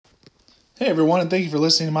Hey everyone, and thank you for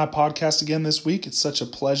listening to my podcast again this week. It's such a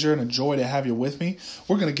pleasure and a joy to have you with me.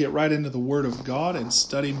 We're going to get right into the Word of God and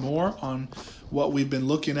study more on what we've been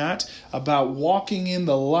looking at about walking in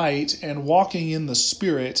the light and walking in the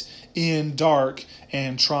Spirit in dark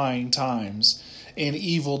and trying times, in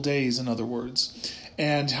evil days, in other words.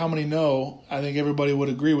 And how many know, I think everybody would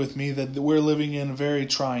agree with me, that we're living in very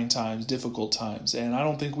trying times, difficult times. And I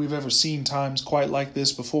don't think we've ever seen times quite like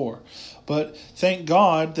this before. But thank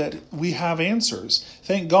God that we have answers.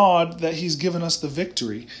 Thank God that He's given us the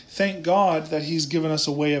victory. Thank God that He's given us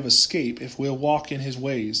a way of escape if we'll walk in His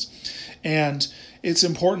ways. And it's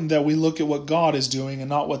important that we look at what God is doing and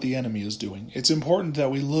not what the enemy is doing. It's important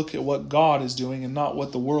that we look at what God is doing and not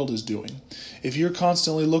what the world is doing. If you're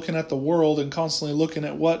constantly looking at the world and constantly looking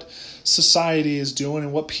at what society is doing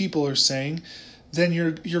and what people are saying, then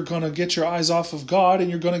you're going to get your eyes off of God, and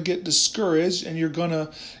you're going to get discouraged, and you're going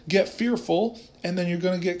to get fearful, and then you're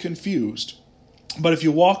going to get confused. But if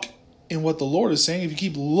you walk in what the Lord is saying, if you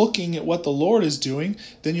keep looking at what the Lord is doing,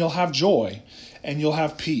 then you'll have joy, and you'll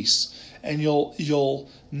have peace, and you'll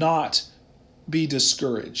not be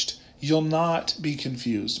discouraged. You'll not be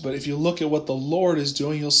confused. But if you look at what the Lord is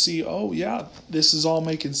doing, you'll see, oh yeah, this is all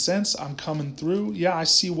making sense. I'm coming through. Yeah, I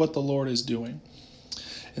see what the Lord is doing.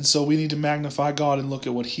 And so we need to magnify God and look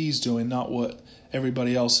at what He's doing, not what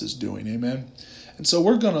everybody else is doing. Amen. And so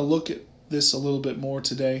we're going to look at this a little bit more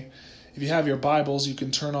today. If you have your Bibles, you can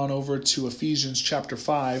turn on over to Ephesians chapter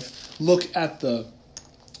 5. Look at the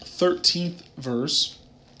 13th verse.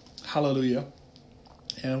 Hallelujah.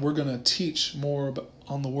 And we're going to teach more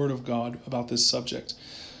on the Word of God about this subject.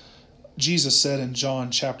 Jesus said in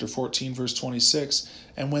John chapter 14, verse 26,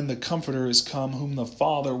 "And when the Comforter is come, whom the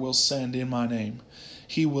Father will send in my name,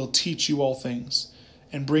 He will teach you all things,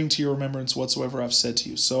 and bring to your remembrance whatsoever I've said to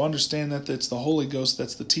you." So understand that it's the Holy Ghost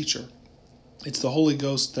that's the teacher. It's the Holy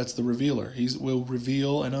Ghost that's the revealer. He will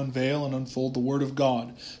reveal and unveil and unfold the Word of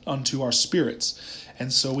God unto our spirits.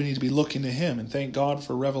 And so we need to be looking to Him, and thank God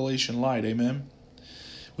for revelation light. Amen.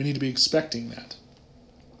 We need to be expecting that,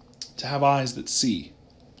 to have eyes that see.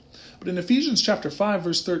 But in Ephesians chapter 5,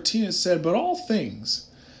 verse 13, it said, "But all things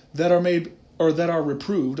that are made or that are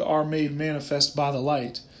reproved are made manifest by the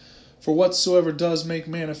light. For whatsoever does make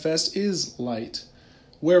manifest is light.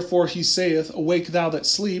 Wherefore he saith, Awake thou that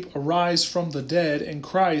sleep, arise from the dead, and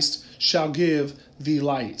Christ shall give thee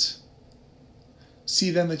light.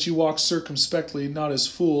 See then that you walk circumspectly, not as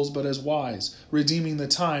fools, but as wise, redeeming the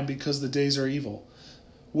time, because the days are evil.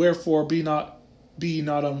 Wherefore be not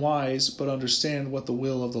unwise, but understand what the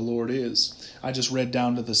will of the Lord is." I just read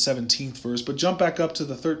down to the 17th verse, but jump back up to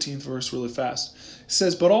the 13th verse really fast. It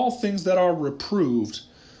says, "But all things that are reproved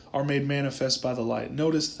are made manifest by the light."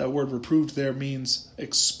 Notice that word reproved there means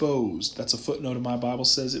exposed. That's a footnote in my Bible,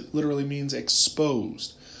 says it literally means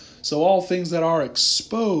exposed. So all things that are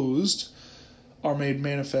exposed are made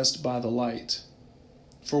manifest by the light.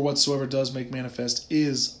 For whatsoever does make manifest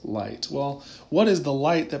is light. Well, what is the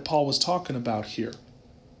light that Paul was talking about here?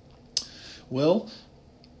 Well,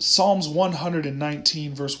 Psalms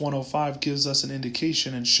 119 verse 105 gives us an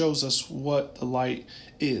indication and shows us what the light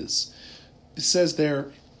is. It says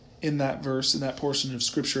there in that verse, in that portion of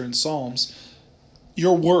Scripture in Psalms,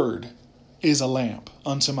 "Your word is a lamp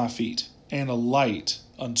unto my feet and a light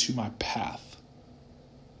unto my path."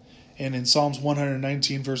 And in Psalms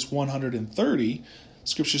 119 verse 130,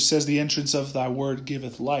 Scripture says, "The entrance of thy word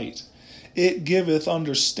giveth light. It giveth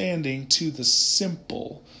understanding to the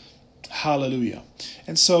simple." Hallelujah.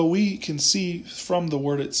 And so we can see from the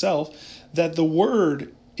word itself that the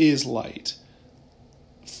word is light.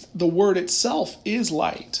 The word itself is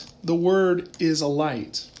light. The word is a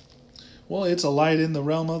light. Well, it's a light in the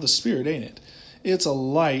realm of the Spirit, ain't it? It's a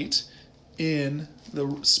light in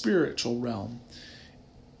the spiritual realm.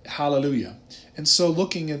 Hallelujah. And so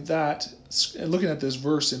looking at this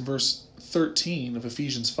verse in verse 13 of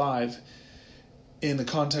Ephesians 5, in the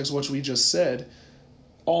context of what we just said,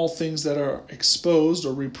 all things that are exposed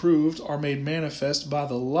or reproved are made manifest by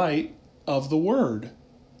the light of the word.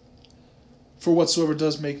 For whatsoever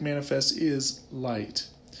does make manifest is light.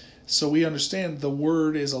 So we understand the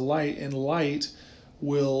word is a light, and light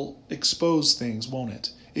will expose things, won't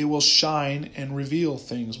it? It will shine and reveal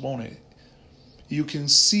things, won't it? You can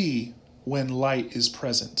see when light is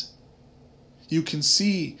present. You can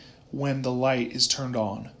see when the light is turned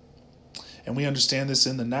on. And we understand this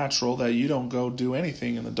in the natural, that you don't go do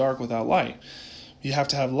anything in the dark without light. You have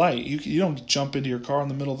to have light. You don't jump into your car in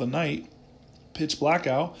the middle of the night, pitch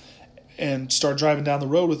blackout, and start driving down the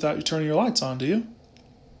road without you turning your lights on, do you?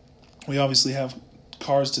 We obviously have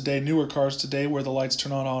cars today, newer cars today, where the lights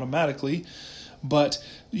turn on automatically. But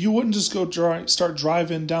you wouldn't just start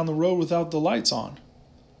driving down the road without the lights on.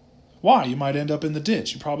 Why? You might end up in the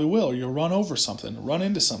ditch. You probably will. Or you'll run over something, run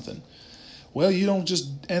into something. Well, you don't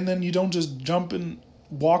just jump and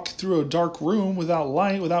walk through a dark room without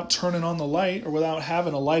light, without turning on the light, or without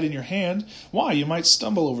having a light in your hand. Why? You might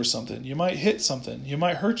stumble over something. You might hit something. You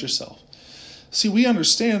might hurt yourself. See, we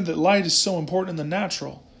understand that light is so important in the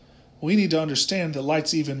natural. We need to understand that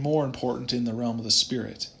light's even more important in the realm of the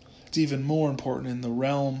Spirit. It's even more important in the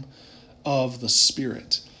realm of the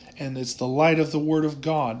Spirit. And it's the light of the Word of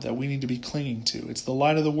God that we need to be clinging to. It's the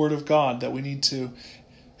light of the Word of God that we need to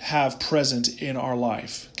have present in our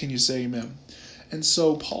life. Can you say amen? And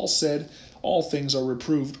so Paul said, all things are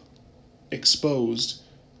reproved, exposed,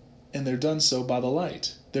 and they're done so by the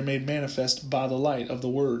light. They're made manifest by the light of the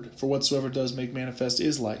Word. For whatsoever does make manifest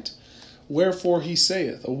is light. Wherefore he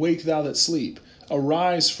saith, awake thou that sleep,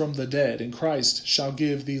 arise from the dead, and Christ shall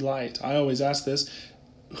give thee light. I always ask this,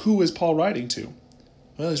 who is Paul writing to?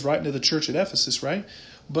 Well, he's writing to the church at Ephesus, right?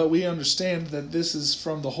 But we understand that this is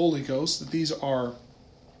from the Holy Ghost, that these are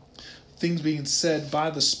things being said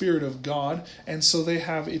by the Spirit of God, and so they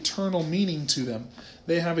have eternal meaning to them.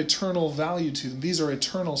 They have eternal value to them. These are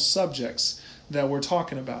eternal subjects that we're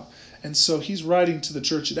talking about. And so he's writing to the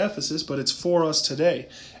church at Ephesus, but it's for us today.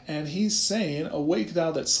 And he's saying, awake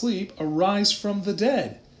thou that sleep, arise from the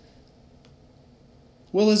dead.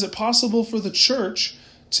 Well, is it possible for the church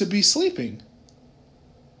to be sleeping?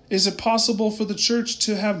 Is it possible for the church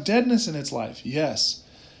to have deadness in its life? Yes.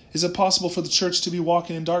 Is it possible for the church to be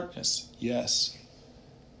walking in darkness? Yes.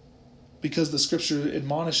 Because the Scripture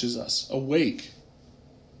admonishes us, awake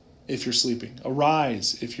if you're sleeping.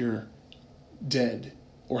 Arise if you're dead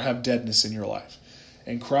or have deadness in your life.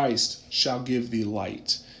 And Christ shall give thee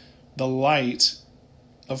light. The light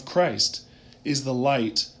of Christ is the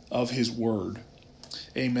light of His Word.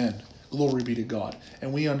 Amen. Glory be to God.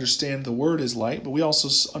 And we understand the Word is light, but we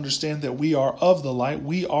also understand that we are of the light.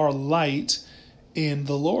 We are light in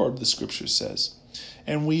the Lord, the Scripture says.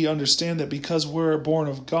 And we understand that because we're born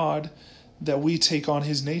of God, that we take on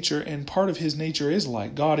His nature, and part of His nature is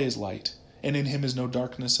light. God is light, and in Him is no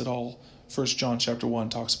darkness at all. 1 John chapter 1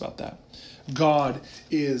 talks about that. God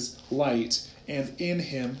is light, and in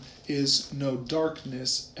Him is no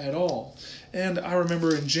darkness at all. And I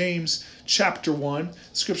remember in James chapter 1,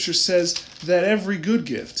 Scripture says that every good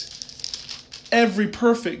gift, every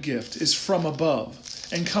perfect gift is from above,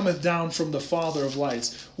 and cometh down from the Father of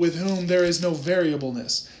lights, with whom there is no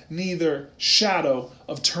variableness, neither shadow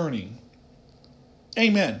of turning.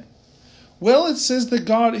 Amen. Well, it says that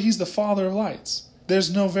God, He's the Father of lights.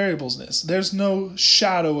 There's no variableness. There's no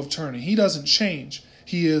shadow of turning. He doesn't change.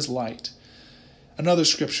 He is light. Another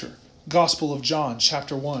scripture, Gospel of John,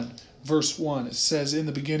 chapter 1, verse 1. It says, in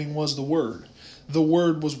the beginning was the Word. The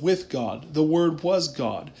Word was with God. The Word was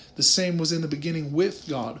God. The same was in the beginning with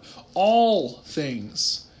God. All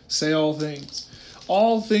things, say all things.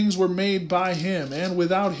 All things were made by Him, and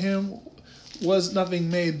without Him was nothing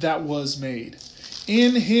made that was made.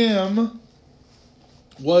 In Him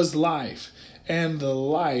was life, and the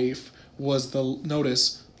life was the,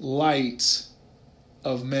 notice, light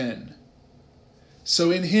of men.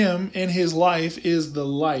 So in Him, in His life, is the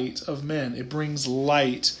light of men. It brings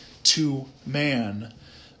light to man,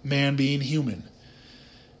 man being human.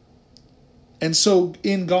 And so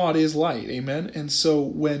in God is light, amen? And so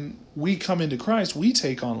when we come into Christ, we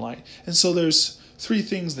take on light. And so there's three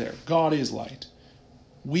things there. God is light.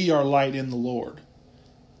 We are light in the Lord.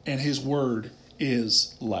 And His Word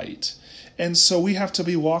is light. And so we have to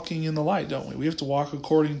be walking in the light, don't we? We have to walk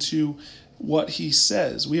according to what He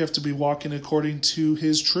says. We have to be walking according to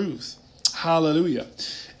His truth. Hallelujah.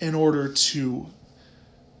 In order to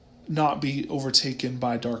not be overtaken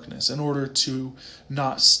by darkness, in order to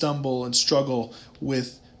not stumble and struggle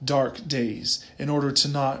with dark days, in order to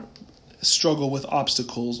not struggle with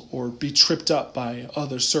obstacles or be tripped up by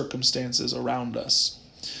other circumstances around us.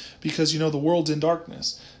 Because, the world's in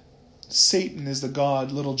darkness. Satan is the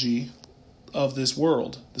God, little g, of this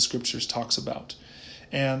world, the Scriptures talks about.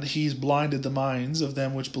 And he's blinded the minds of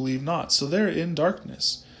them which believe not. So they're in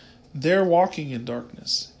darkness. They're walking in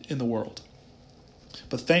darkness in the world.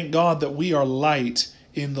 But thank God that we are light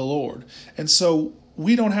in the Lord. And so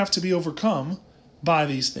we don't have to be overcome by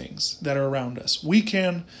these things that are around us. We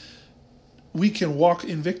can walk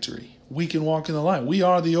in victory. We can walk in the light. We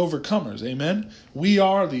are the overcomers. Amen? We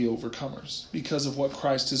are the overcomers because of what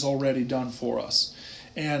Christ has already done for us.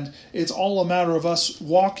 And it's all a matter of us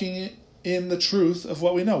walking in the truth of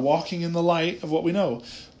what we know, walking in the light of what we know,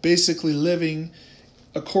 basically living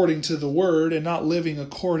according to the Word and not living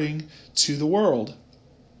according to the world.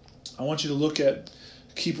 I want you to look at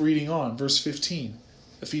Keep reading on. Verse 15.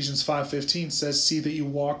 Ephesians 5:15 says, see that you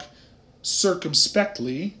walk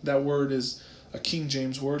circumspectly. That word is a King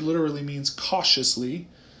James word, literally means cautiously,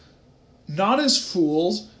 not as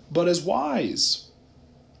fools, but as wise,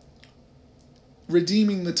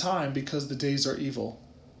 redeeming the time because the days are evil.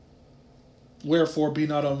 Wherefore be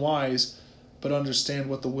not unwise, but understand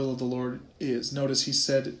what the will of the Lord is. Notice he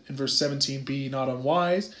said in verse 17, be not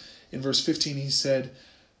unwise. In verse 15 he said,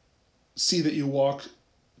 see that you walk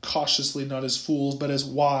cautiously, not as fools, but as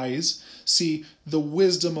wise. See, the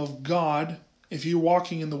wisdom of God, if you're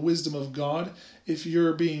walking in the wisdom of God, if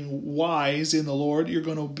you're being wise in the Lord, you're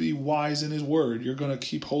going to be wise in his word. You're going to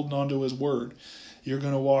keep holding on to his word. You're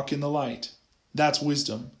going to walk in the light. That's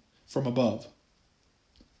wisdom from above.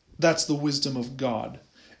 That's the wisdom of God.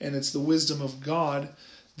 And it's the wisdom of God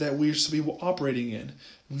that we're to be operating in,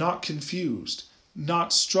 not confused,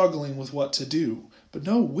 not struggling with what to do. But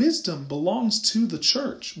no, wisdom belongs to the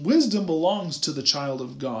church. Wisdom belongs to the child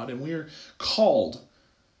of God, and we're called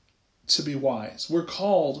to be wise. We're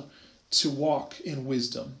called to walk in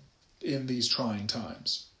wisdom in these trying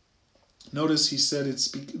times. Notice he said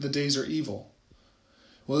the days are evil.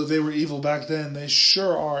 Well, if they were evil back then, they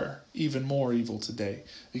sure are even more evil today,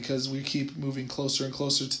 because we keep moving closer and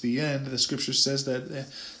closer to the end. The scripture says that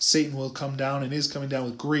Satan will come down and is coming down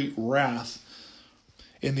with great wrath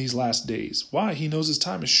in these last days. Why? He knows his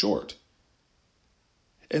time is short.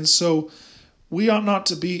 And so we ought not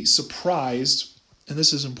to be surprised, and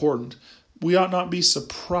this is important, we ought not be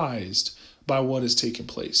surprised by what has taken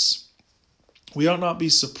place. We ought not be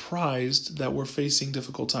surprised that we're facing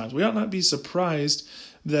difficult times. We ought not be surprised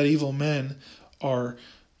that evil men are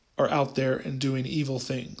out there and doing evil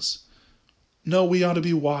things. No, we ought to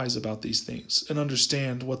be wise about these things and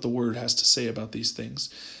understand what the word has to say about these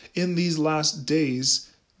things. In these last days,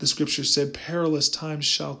 the scripture said, perilous times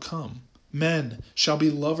shall come. Men shall be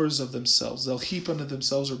lovers of themselves. They'll heap unto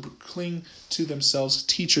themselves or cling to themselves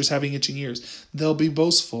teachers having itching ears. They'll be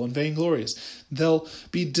boastful and vainglorious. They'll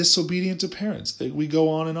be disobedient to parents. We go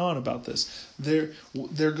on and on about this. They're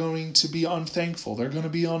going to be unthankful. They're going to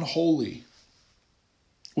be unholy.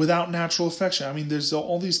 Without natural affection. I mean, there's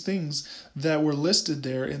all these things that were listed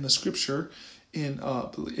there in the scripture in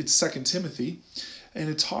it's 2 Timothy. And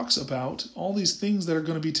it talks about all these things that are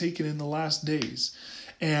going to be taken in the last days,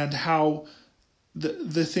 and how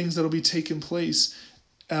the things that will be taking place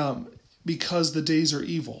because the days are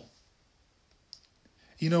evil.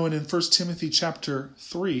 You know, and in 1 Timothy chapter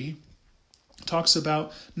 3, talks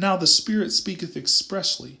about, now the Spirit speaketh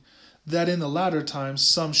expressly, that in the latter times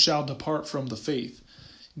some shall depart from the faith,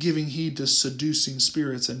 giving heed to seducing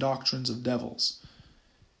spirits and doctrines of devils.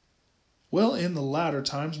 Well, in the latter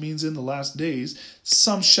times means in the last days,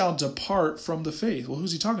 some shall depart from the faith. Well,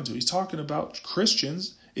 who's he talking to? He's talking about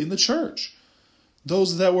Christians in the church.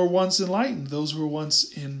 Those that were once enlightened, those who were once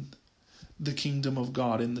in the kingdom of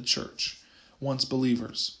God in the church, once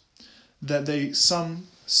believers. That some,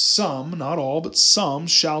 not all, but some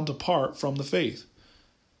shall depart from the faith.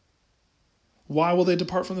 Why will they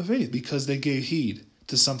depart from the faith? Because they gave heed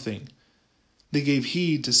to something. They gave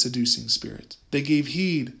heed to seducing spirits. They gave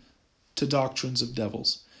heed to doctrines of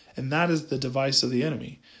devils. And that is the device of the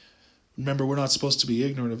enemy. Remember, we're not supposed to be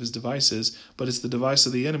ignorant of his devices, but it's the device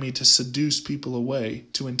of the enemy to seduce people away,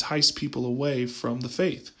 to entice people away from the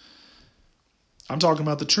faith. I'm talking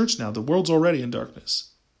about the church now. The world's already in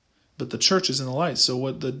darkness, but the church is in the light. So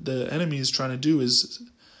what the enemy is trying to do is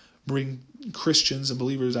bring Christians and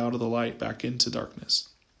believers out of the light back into darkness,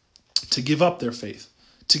 to give up their faith,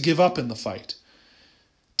 to give up in the fight,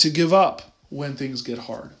 to give up when things get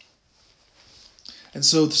hard. And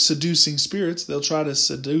so the seducing spirits, they'll try to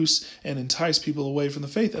seduce and entice people away from the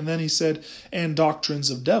faith. And then he said, and doctrines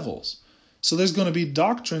of devils. So there's going to be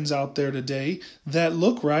doctrines out there today that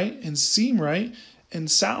look right and seem right and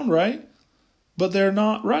sound right, but they're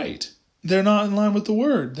not right. They're not in line with the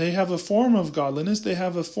word. They have a form of godliness. They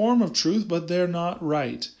have a form of truth, but they're not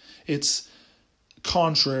right. It's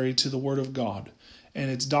contrary to the word of God. And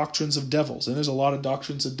it's doctrines of devils. And there's a lot of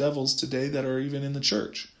doctrines of devils today that are even in the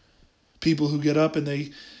church. People who get up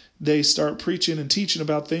and they start preaching and teaching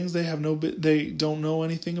about things they don't know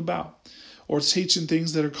anything about, or teaching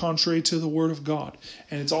things that are contrary to the word of God.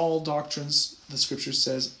 And it's all doctrines, the scripture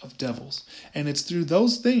says, of devils. And it's through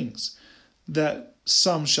those things that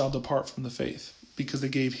some shall depart from the faith, because they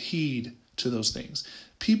gave heed to those things.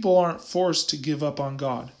 People aren't forced to give up on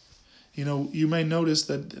God. You know, you may notice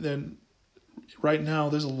that then right now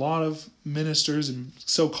there's a lot of ministers and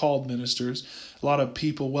so-called ministers, a lot of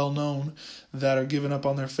people well known that are giving up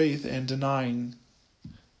on their faith and denying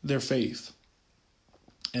their faith.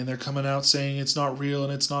 And they're coming out saying it's not real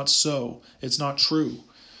and it's not so. It's not true.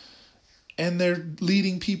 And they're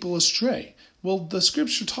leading people astray. Well, the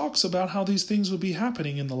scripture talks about how these things will be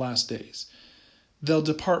happening in the last days. They'll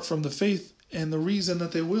depart from the faith, and the reason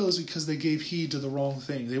that they will is because they gave heed to the wrong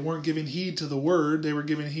thing. They weren't giving heed to the word, they were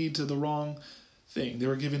giving heed to the wrong thing. They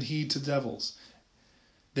were giving heed to devils.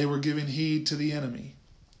 They were giving heed to the enemy.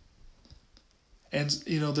 And,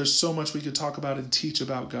 there's so much we could talk about and teach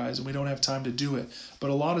about, guys, and we don't have time to do it. But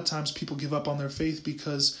a lot of times people give up on their faith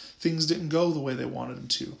because things didn't go the way they wanted them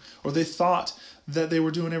to. Or they thought that they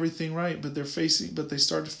were doing everything right, but they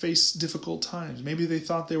started to face difficult times. Maybe they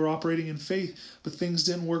thought they were operating in faith, but things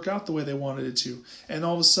didn't work out the way they wanted it to. And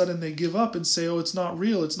all of a sudden they give up and say, oh, it's not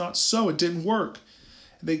real, it's not so, it didn't work.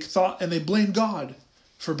 They blame God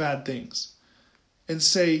for bad things and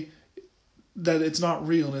say that it's not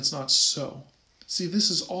real and it's not so. See, this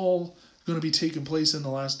is all going to be taking place in the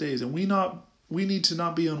last days, and we need to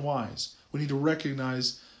not be unwise. We need to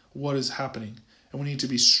recognize what is happening, and we need to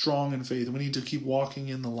be strong in faith, and we need to keep walking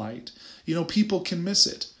in the light. People can miss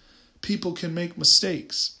it. People can make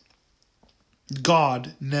mistakes.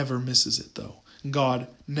 God never misses it, though. God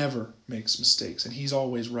never makes mistakes, and he's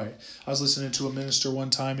always right. I was listening to a minister one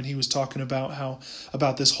time, and he was talking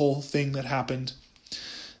about this whole thing that happened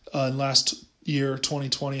last year,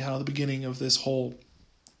 2020, how the beginning of this whole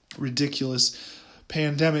ridiculous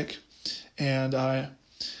pandemic, and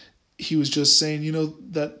he was just saying,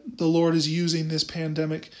 that the Lord is using this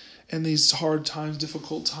pandemic and these hard times,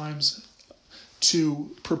 difficult times,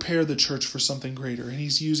 to prepare the church for something greater, and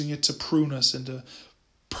he's using it to prune us and to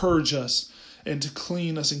purge us and to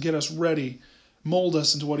clean us and get us ready, mold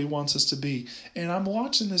us into what he wants us to be. And I'm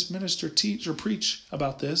watching this minister teach or preach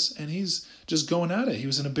about this, and he's just going at it. He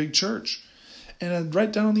was in a big church. And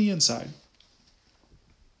right down on the inside,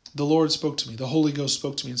 the Lord spoke to me. The Holy Ghost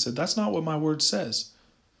spoke to me and said, that's not what my word says.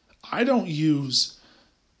 I don't use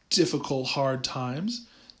difficult, hard times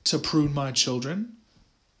to prune my children.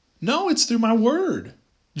 No, it's through my word.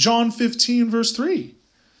 John 15, verse 3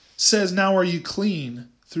 says, now are you clean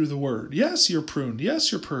through the word? Yes, you're pruned.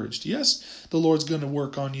 Yes, you're purged. Yes, the Lord's going to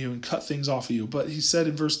work on you and cut things off of you. But he said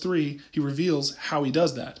in verse 3, he reveals how he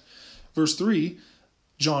does that. Verse 3,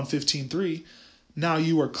 John 15:3, now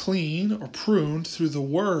you are clean or pruned through the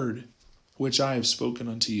word which I have spoken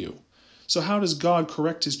unto you. So how does God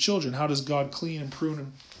correct his children? How does God clean and prune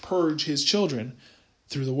and purge his children?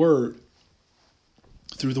 Through the word.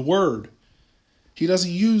 Through the word. He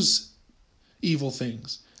doesn't use evil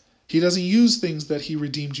things. He doesn't use things that he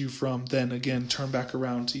redeemed you from, then again turn back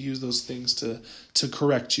around to use those things to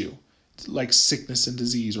correct you, like sickness and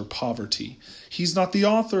disease or poverty. He's not the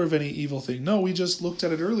author of any evil thing. No, we just looked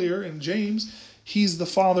at it earlier in James. He's the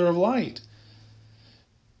Father of light.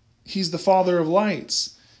 He's the Father of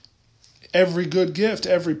lights. Every good gift,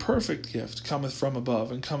 every perfect gift cometh from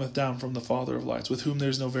above and cometh down from the Father of lights, with whom there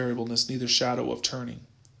is no variableness, neither shadow of turning.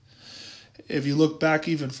 If you look back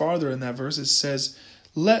even farther in that verse, it says,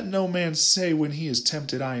 let no man say when he is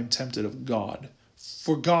tempted, I am tempted of God.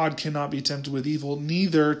 For God cannot be tempted with evil,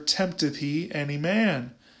 neither tempteth he any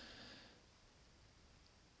man.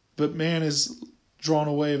 But man is drawn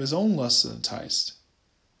away of his own lusts and enticed.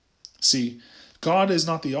 See, God is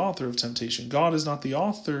not the author of temptation. God is not the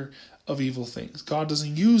author of evil things. God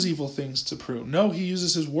doesn't use evil things to prune. No, he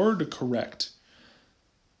uses his word to correct.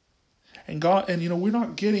 And we're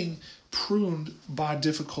not getting pruned by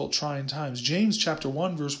difficult, trying times. James chapter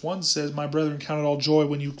 1, verse 1 says, my brethren, count it all joy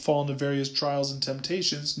when you fall into various trials and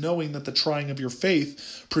temptations, knowing that the trying of your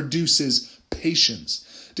faith produces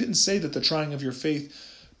patience. It didn't say that the trying of your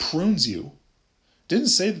faith prunes you. It didn't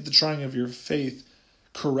say that the trying of your faith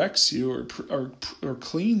corrects you or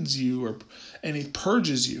cleans you and it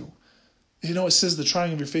purges you. It says the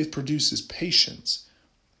trying of your faith produces patience.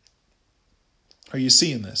 Are you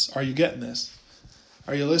seeing this? Are you getting this?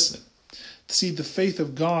 Are you listening? See, the faith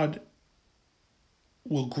of God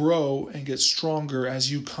will grow and get stronger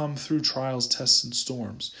as you come through trials, tests, and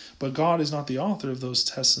storms. But God is not the author of those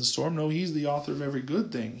tests and storms. No, he's the author of every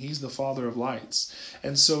good thing. He's the Father of lights.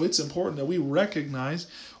 And so it's important that we recognize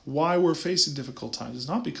why we're facing difficult times. It's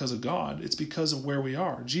not because of God. It's because of where we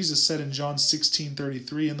are. Jesus said in John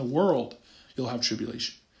 16:33, in the world you'll have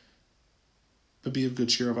tribulation. But be of good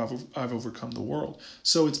cheer, I've overcome the world.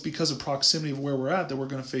 So it's because of proximity of where we're at that we're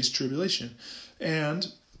going to face tribulation.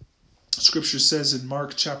 And Scripture says in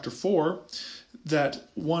Mark chapter 4 that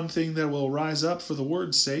one thing that will rise up for the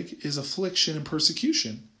word's sake is affliction and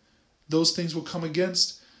persecution. Those things will come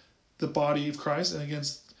against the body of Christ and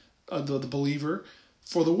against the believer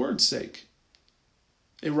for the word's sake.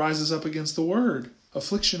 It rises up against the word.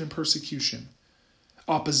 Affliction and persecution.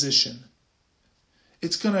 Opposition.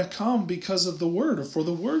 It's going to come because of the word or for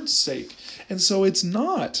the word's sake. And so it's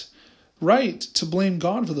not right to blame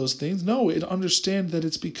God for those things. No, understand that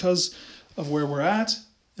it's because of where we're at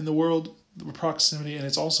in the world, the proximity, and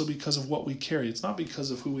it's also because of what we carry. It's not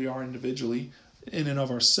because of who we are individually in and of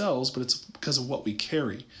ourselves, but it's because of what we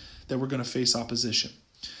carry that we're going to face opposition.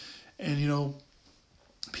 And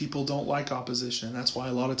people don't like opposition, and that's why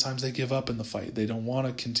a lot of times they give up in the fight. They don't want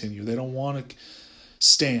to continue. They don't want to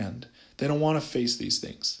stand. They don't want to face these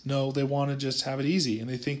things. No, they want to just have it easy. And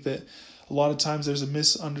they think that a lot of times there's a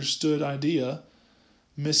misconstrued idea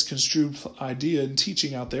in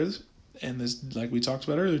teaching out there, and this, like we talked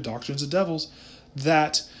about earlier, doctrines of devils,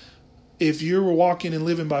 that if you're walking and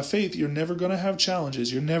living by faith, you're never going to have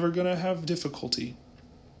challenges. You're never going to have difficulty.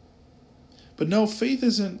 But no, faith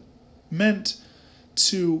isn't meant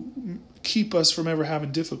to keep us from ever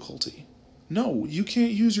having difficulty. No, you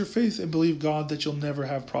can't use your faith and believe God that you'll never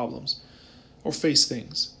have problems or face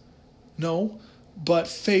things. No, but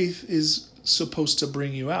faith is supposed to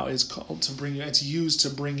bring you out. It's called to bring you. It's used to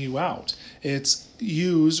bring you out. It's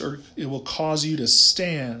used, or it will cause you to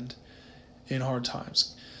stand in hard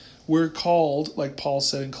times. We're called, like Paul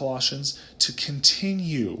said in Colossians, to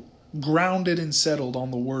continue grounded and settled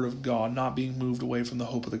on the word of God, not being moved away from the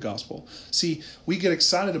hope of the gospel. See, we get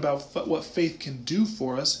excited about what faith can do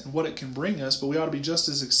for us and what it can bring us, but we ought to be just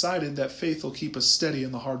as excited that faith will keep us steady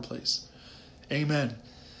in the hard place. Amen.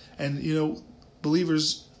 And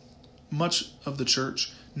believers, much of the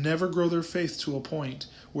church, never grow their faith to a point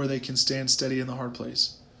where they can stand steady in the hard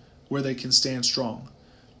place, where they can stand strong.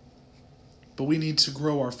 But we need to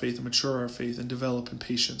grow our faith and mature our faith and develop in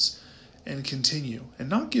patience and continue and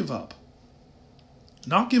not give up.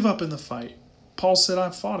 Not give up in the fight. Paul said,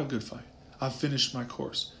 I've fought a good fight. I've finished my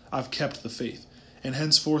course. I've kept the faith. And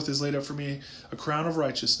henceforth is laid up for me a crown of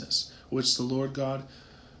righteousness, which the Lord God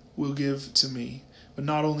will give to me. But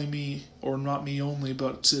not only me, or not me only,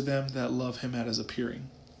 but to them that love him at his appearing.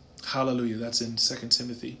 Hallelujah. That's in 2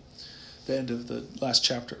 Timothy, the end of the last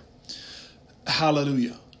chapter.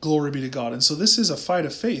 Hallelujah. Glory be to God. And so this is a fight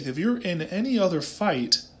of faith. If you're in any other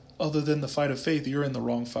fight other than the fight of faith, you're in the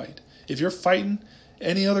wrong fight. If you're fighting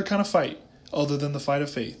any other kind of fight other than the fight of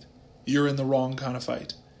faith, you're in the wrong kind of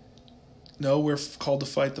fight. No, we're called to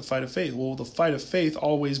fight the fight of faith. Well, the fight of faith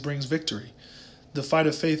always brings victory. The fight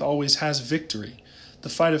of faith always has victory. The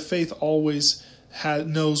fight of faith always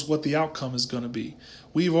knows what the outcome is going to be.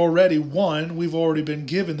 We've already won. We've already been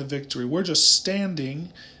given the victory. We're just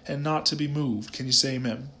standing and not to be moved. Can you say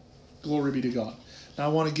amen? Glory be to God. Now I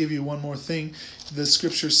want to give you one more thing. The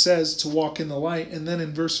scripture says to walk in the light. And then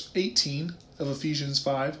in verse 18 of Ephesians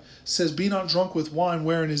 5 says, be not drunk with wine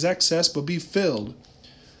wherein is excess, but be filled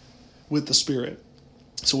with the Spirit.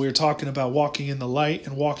 So we're talking about walking in the light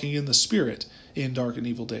and walking in the Spirit in dark and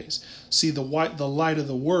evil days. See, the light of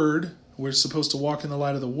the Word, we're supposed to walk in the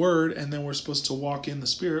light of the Word, and then we're supposed to walk in the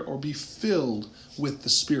Spirit or be filled with the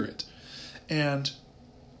Spirit. And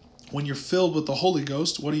when you're filled with the Holy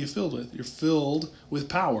Ghost, what are you filled with? You're filled with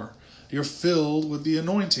power. You're filled with the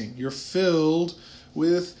anointing. You're filled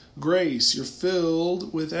with grace. You're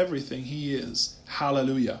filled with everything He is.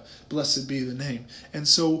 Hallelujah. Blessed be the name. And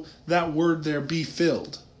so that word there, be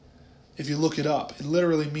filled, if you look it up, it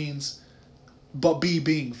literally means but be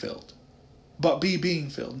being filled. But be being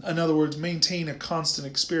filled. In other words, maintain a constant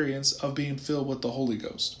experience of being filled with the Holy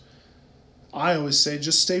Ghost. I always say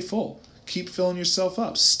just stay full. Keep filling yourself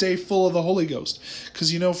up. Stay full of the Holy Ghost.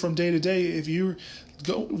 Because from day to day, if you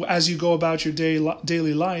go, as you go about your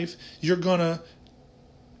daily life, you're going to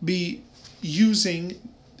be using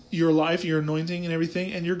your life, your anointing and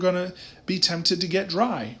everything, and you're going to be tempted to get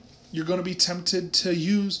dry. You're going to be tempted to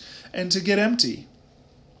use and to get empty.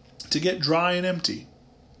 To get dry and empty.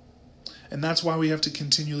 And that's why we have to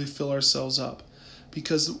continually fill ourselves up.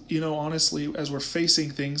 Because, honestly, as we're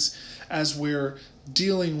facing things, as we're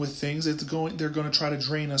dealing with things, they're going to try to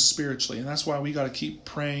drain us spiritually. And that's why we got to keep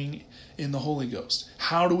praying in the Holy Ghost.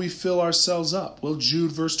 How do we fill ourselves up? Well,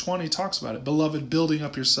 Jude verse 20 talks about it. Beloved, building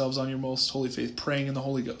up yourselves on your most holy faith, praying in the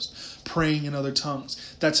Holy Ghost, praying in other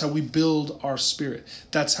tongues. That's how we build our spirit.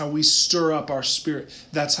 That's how we stir up our spirit.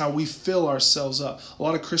 That's how we fill ourselves up. A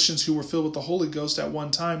lot of Christians who were filled with the Holy Ghost at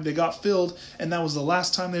one time, they got filled, and that was the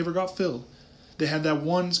last time they ever got filled. They had that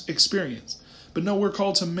one experience. But no, we're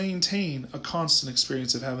called to maintain a constant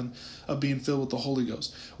experience of being filled with the Holy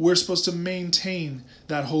Ghost. We're supposed to maintain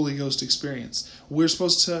that Holy Ghost experience. We're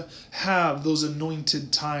supposed to have those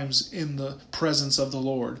anointed times in the presence of the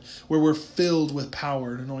Lord, where we're filled with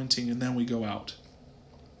power and anointing, and then we go out.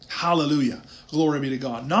 Hallelujah. Glory be to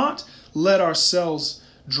God. Not let ourselves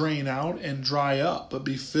drain out and dry up, but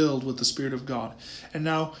be filled with the Spirit of God. And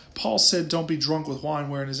now Paul said, don't be drunk with wine,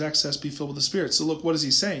 where in his excess be filled with the Spirit. So look, what is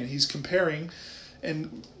he saying? He's comparing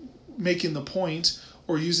and making the point,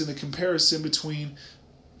 or using the comparison between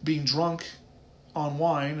being drunk on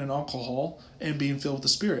wine and alcohol and being filled with the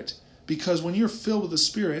Spirit. Because when you're filled with the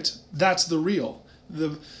Spirit, that's the real.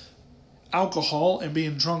 The alcohol and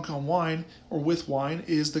being drunk on wine or with wine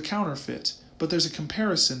is the counterfeit. But there's a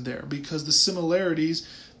comparison there, because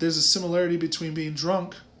there's a similarity between being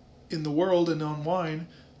drunk in the world and on wine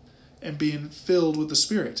and being filled with the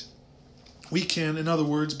Spirit. We can, in other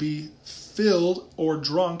words, be filled or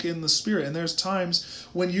drunk in the Spirit. And there's times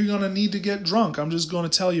when you're going to need to get drunk. I'm just going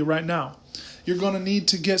to tell you right now. You're going to need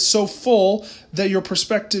to get so full that your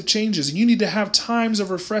perspective changes. And you need to have times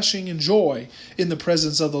of refreshing and joy in the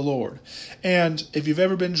presence of the Lord. And if you've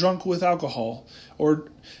ever been drunk with alcohol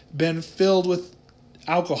or been filled with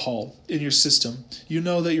alcohol in your system, you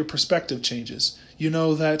know that your perspective changes. You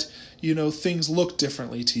know that, things look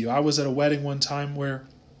differently to you. I was at a wedding one time where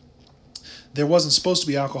there wasn't supposed to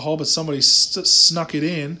be alcohol, but somebody snuck it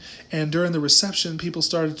in. And during the reception, people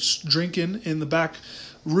started drinking in the back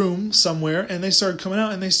room somewhere, and they started coming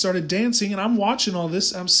out and they started dancing, and I'm watching all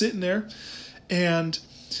this. I'm sitting there and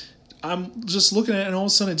I'm just looking at it, and all of a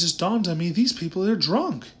sudden it just dawned on me, these people, they're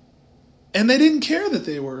drunk. And they didn't care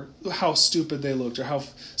that how stupid they looked or how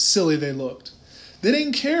silly they looked. They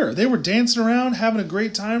didn't care. They were dancing around, having a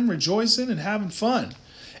great time, rejoicing and having fun.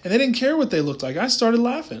 And they didn't care what they looked like. I started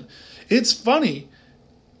laughing. It's funny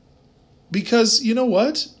because you know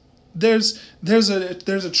what? There's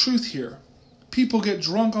a truth here. People get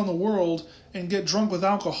drunk on the world and get drunk with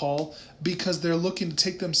alcohol because they're looking to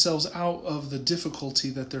take themselves out of the difficulty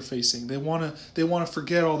that they're facing. They want to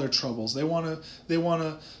forget all their troubles. They want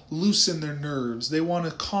to loosen their nerves. They want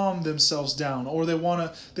to calm themselves down, or they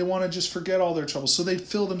want to just forget all their troubles. So they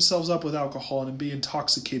fill themselves up with alcohol and be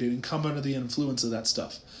intoxicated and come under the influence of that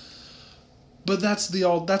stuff. But that's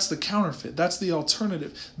the counterfeit. That's the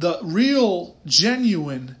alternative. The real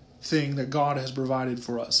genuine thing that God has provided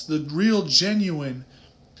for us, the real genuine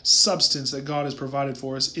substance that God has provided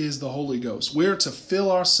for us, is the Holy Ghost. We're to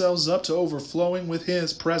fill ourselves up to overflowing with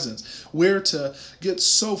His presence. We're to get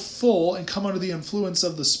so full and come under the influence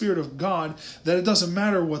of the Spirit of God that it doesn't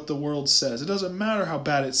matter what the world says. It doesn't matter how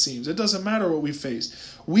bad it seems. It doesn't matter what we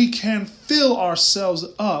face. We can fill ourselves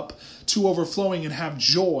up to overflowing and have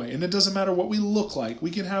joy. And it doesn't matter what we look like.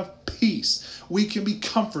 We can have peace. We can be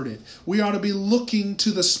comforted. We ought to be looking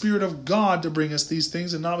to the Spirit of God to bring us these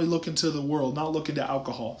things, and not be looking to the world, not looking to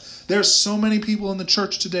alcohol. There's so many people in the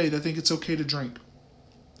church today that think it's okay to drink.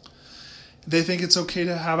 They think it's okay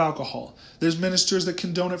to have alcohol. There's ministers that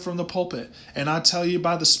condone it from the pulpit. And I tell you,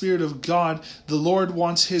 by the Spirit of God, the Lord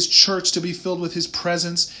wants His church to be filled with His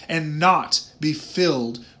presence and not be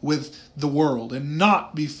filled with the world and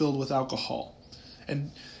not be filled with alcohol.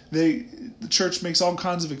 And the church makes all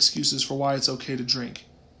kinds of excuses for why it's okay to drink.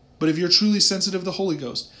 But if you're truly sensitive to the Holy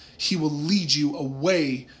Ghost, He will lead you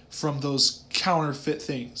away from those counterfeit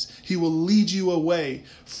things. He will lead you away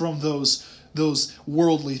from those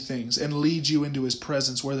worldly things and lead you into His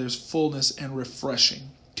presence where there's fullness and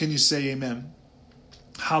refreshing. Can you say amen?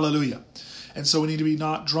 Hallelujah. And so we need to be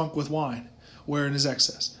not drunk with wine, wherein is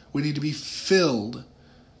excess. We need to be filled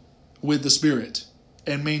with the Spirit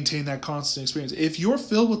and maintain that constant experience. If you're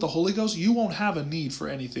filled with the Holy Ghost, you won't have a need for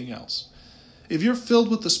anything else. If you're filled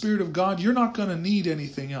with the Spirit of God, you're not going to need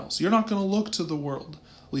anything else. You're not going to look to the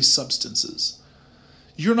worldly substances.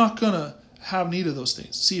 You're not going to have need of those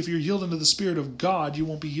things. See, if you're yielding to the Spirit of God, you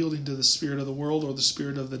won't be yielding to the spirit of the world or the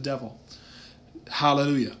spirit of the devil.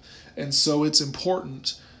 Hallelujah. And so it's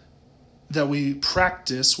important that we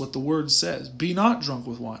practice what the Word says. Be not drunk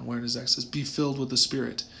with wine, wherein is excess. Be filled with the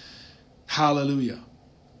Spirit. Hallelujah.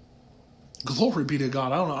 Glory be to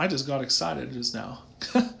God. I don't know. I just got excited just now.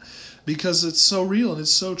 Because it's so real and it's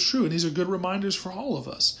so true. And these are good reminders for all of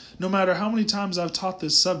us. No matter how many times I've taught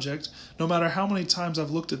this subject, no matter how many times I've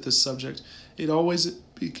looked at this subject,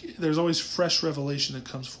 there's always fresh revelation that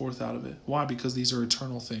comes forth out of it. Why? Because these are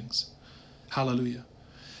eternal things. Hallelujah.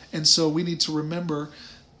 And so we need to remember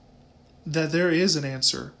that there is an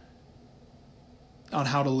answer on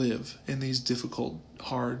how to live in these difficult,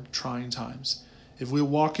 hard, trying times. If we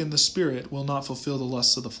walk in the Spirit, we'll not fulfill the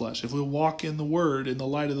lusts of the flesh. If we walk in the Word, in the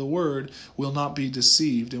light of the Word, we'll not be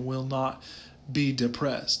deceived and we'll not be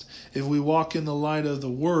depressed. If we walk in the light of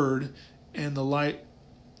the Word and the light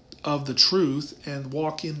of the truth and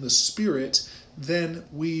walk in the Spirit, then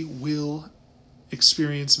we will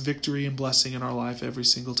experience victory and blessing in our life every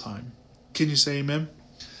single time. Can you say amen?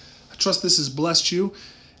 I trust this has blessed you.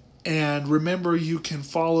 And remember, you can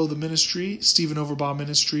follow the ministry, Stephen Overbaugh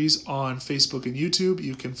Ministries, on Facebook and YouTube.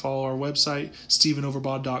 You can follow our website,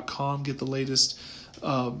 stephenoverbaugh.com, get the latest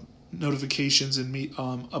notifications and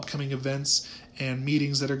upcoming events and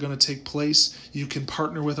meetings that are going to take place. You can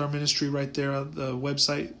partner with our ministry right there on the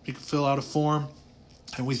website. You can fill out a form.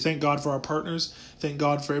 And we thank God for our partners. Thank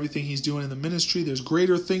God for everything He's doing in the ministry. There's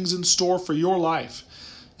greater things in store for your life.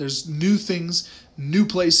 There's new things, new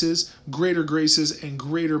places, greater graces, and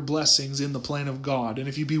greater blessings in the plan of God. And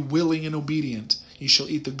if you be willing and obedient, you shall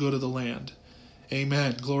eat the good of the land.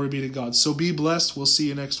 Amen. Glory be to God. So be blessed. We'll see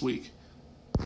you next week.